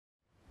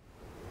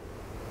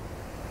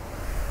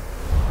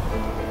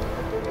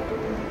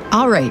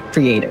All right,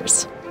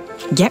 creators,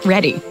 get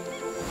ready.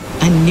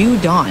 A new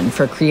dawn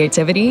for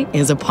creativity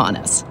is upon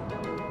us.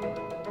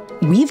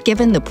 We've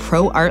given the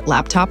ProArt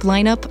laptop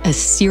lineup a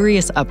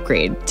serious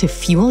upgrade to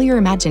fuel your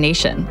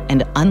imagination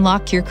and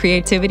unlock your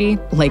creativity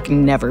like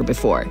never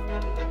before.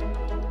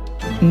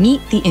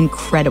 Meet the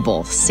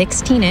incredible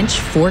 16-inch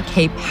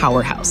 4K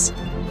powerhouse,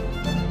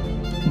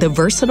 the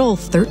versatile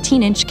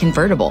 13-inch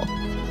convertible,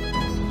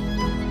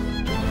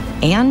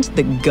 and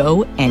the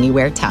Go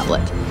Anywhere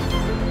tablet.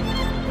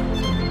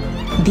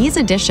 These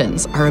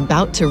additions are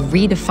about to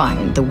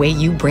redefine the way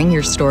you bring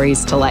your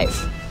stories to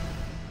life.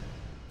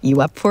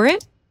 You up for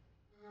it?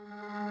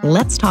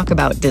 Let's talk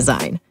about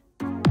design.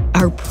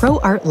 Our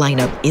ProArt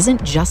lineup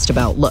isn't just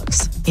about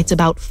looks, it's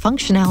about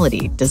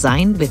functionality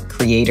designed with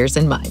creators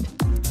in mind.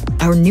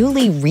 Our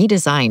newly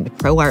redesigned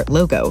ProArt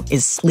logo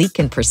is sleek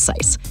and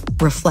precise,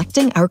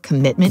 reflecting our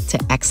commitment to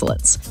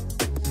excellence.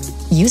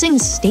 Using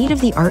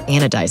state-of-the-art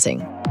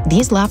anodizing,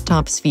 these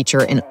laptops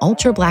feature an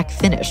ultra-black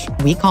finish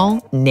we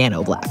call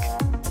Nano Black,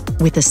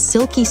 with a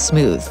silky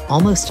smooth,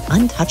 almost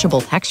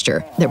untouchable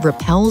texture that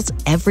repels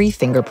every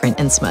fingerprint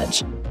and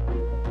smudge.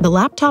 The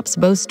laptops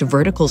boast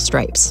vertical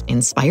stripes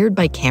inspired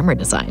by camera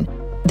design.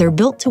 They're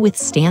built to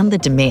withstand the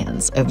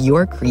demands of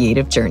your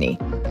creative journey.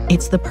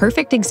 It's the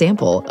perfect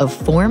example of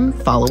form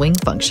following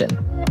function.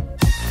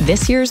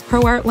 This year's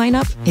ProArt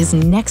lineup is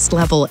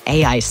next-level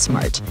AI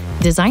smart,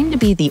 designed to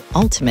be the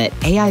ultimate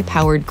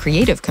AI-powered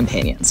creative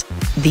companions.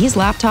 These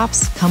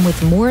laptops come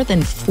with more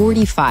than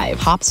 45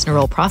 HOPS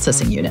neural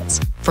processing units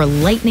for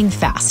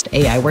lightning-fast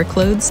AI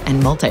workloads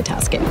and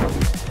multitasking.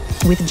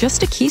 With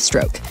just a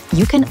keystroke,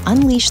 you can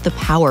unleash the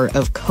power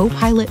of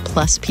Copilot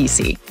Plus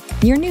PC,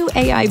 your new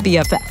AI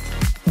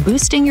BFF,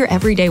 boosting your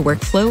everyday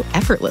workflow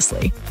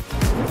effortlessly.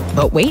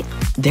 But wait,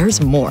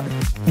 there's more.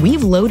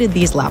 We've loaded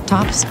these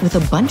laptops with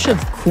a bunch of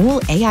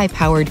cool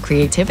AI-powered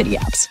creativity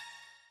apps.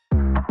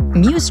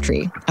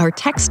 MuseTree, our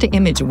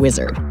text-to-image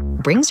wizard,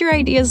 brings your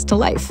ideas to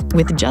life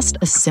with just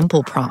a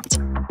simple prompt.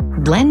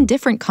 Blend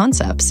different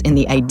concepts in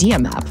the idea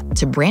map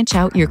to branch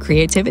out your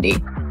creativity.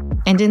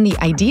 And in the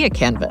idea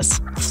canvas,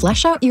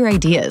 flesh out your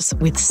ideas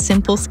with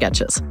simple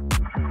sketches.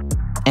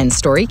 And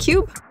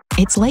StoryCube?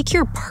 It's like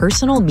your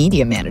personal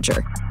media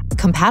manager.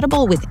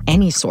 Compatible with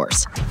any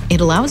source,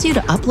 it allows you to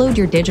upload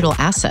your digital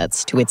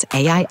assets to its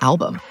AI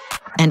album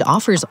and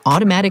offers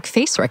automatic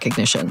face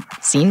recognition,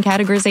 scene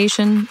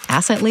categorization,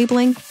 asset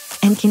labeling,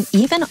 and can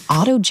even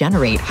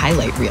auto-generate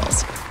highlight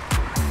reels.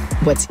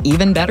 What's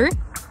even better?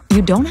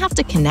 You don't have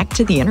to connect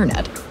to the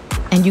internet,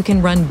 and you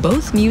can run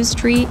both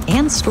MuseTree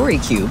and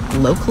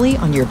StoryCube locally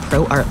on your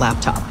ProArt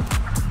laptop.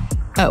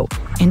 Oh,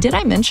 and did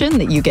I mention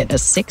that you get a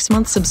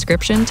 6-month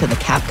subscription to the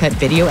CapCut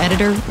video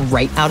editor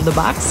right out of the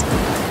box?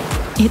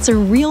 It's a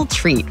real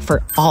treat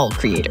for all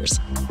creators.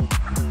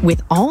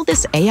 With all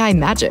this AI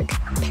magic,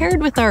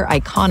 paired with our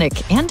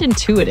iconic and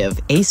intuitive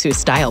ASUS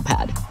style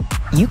pad,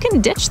 you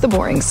can ditch the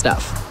boring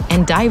stuff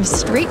and dive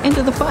straight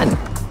into the fun,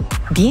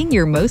 being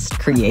your most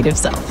creative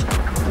self.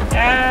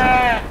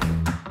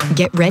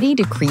 Get ready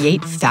to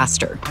create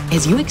faster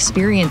as you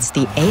experience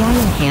the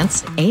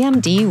AI-enhanced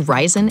AMD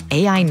Ryzen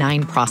AI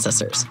 9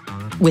 processors,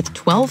 with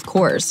 12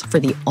 cores for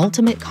the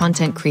ultimate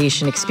content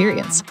creation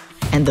experience,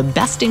 and the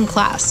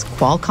best-in-class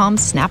Qualcomm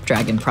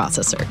Snapdragon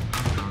processor.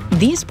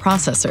 These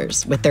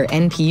processors, with their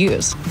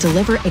NPUs,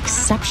 deliver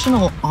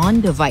exceptional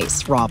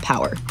on-device raw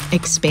power,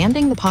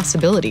 expanding the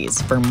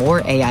possibilities for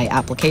more AI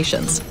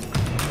applications.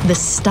 The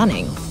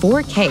stunning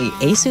 4K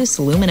ASUS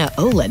Lumina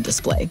OLED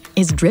display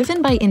is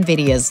driven by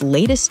NVIDIA's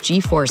latest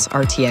GeForce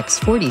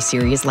RTX 40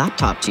 series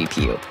laptop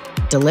GPU,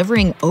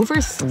 delivering over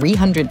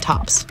 300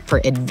 TOPS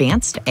for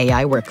advanced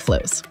AI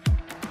workflows.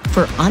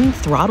 For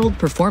unthrottled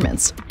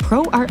performance,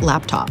 ProArt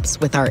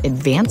laptops with our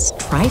advanced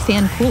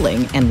tri-fan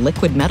cooling and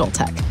liquid metal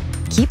tech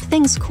keep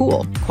things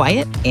cool,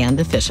 quiet, and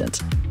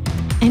efficient.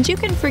 And you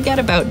can forget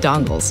about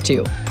dongles,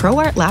 too.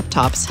 ProArt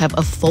laptops have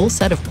a full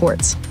set of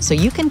ports, so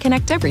you can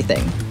connect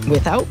everything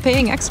without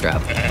paying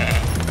extra.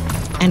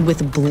 And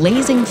with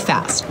blazing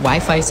fast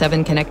Wi-Fi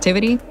 7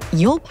 connectivity,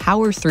 you'll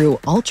power through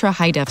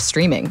ultra-high-def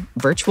streaming,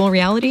 virtual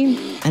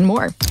reality, and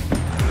more.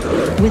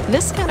 With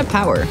this kind of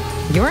power,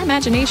 your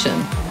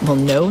imagination will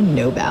know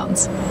no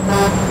bounds.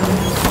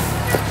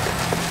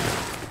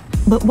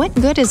 But what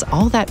good is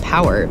all that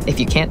power if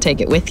you can't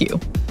take it with you?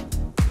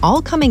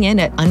 All coming in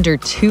at under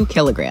 2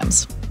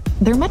 kilograms.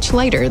 They're much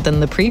lighter than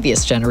the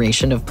previous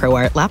generation of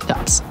ProArt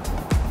laptops.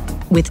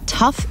 With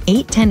tough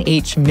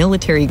 810H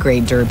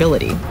military-grade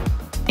durability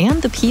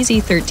and the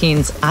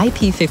PZ13's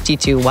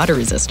IP52 water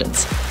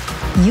resistance,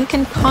 you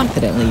can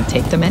confidently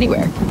take them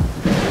anywhere.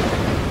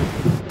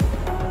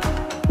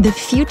 The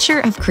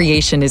future of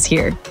creation is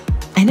here,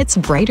 and it's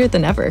brighter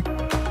than ever.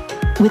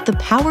 With the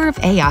power of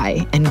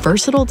AI and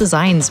versatile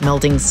designs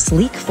melding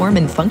sleek form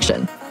and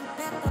function,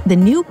 the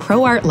new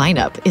ProArt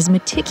lineup is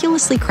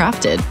meticulously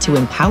crafted to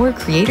empower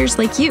creators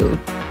like you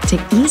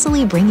to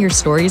easily bring your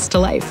stories to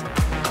life.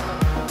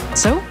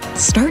 So,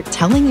 start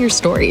telling your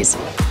stories.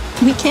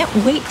 We can't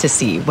wait to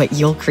see what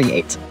you'll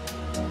create.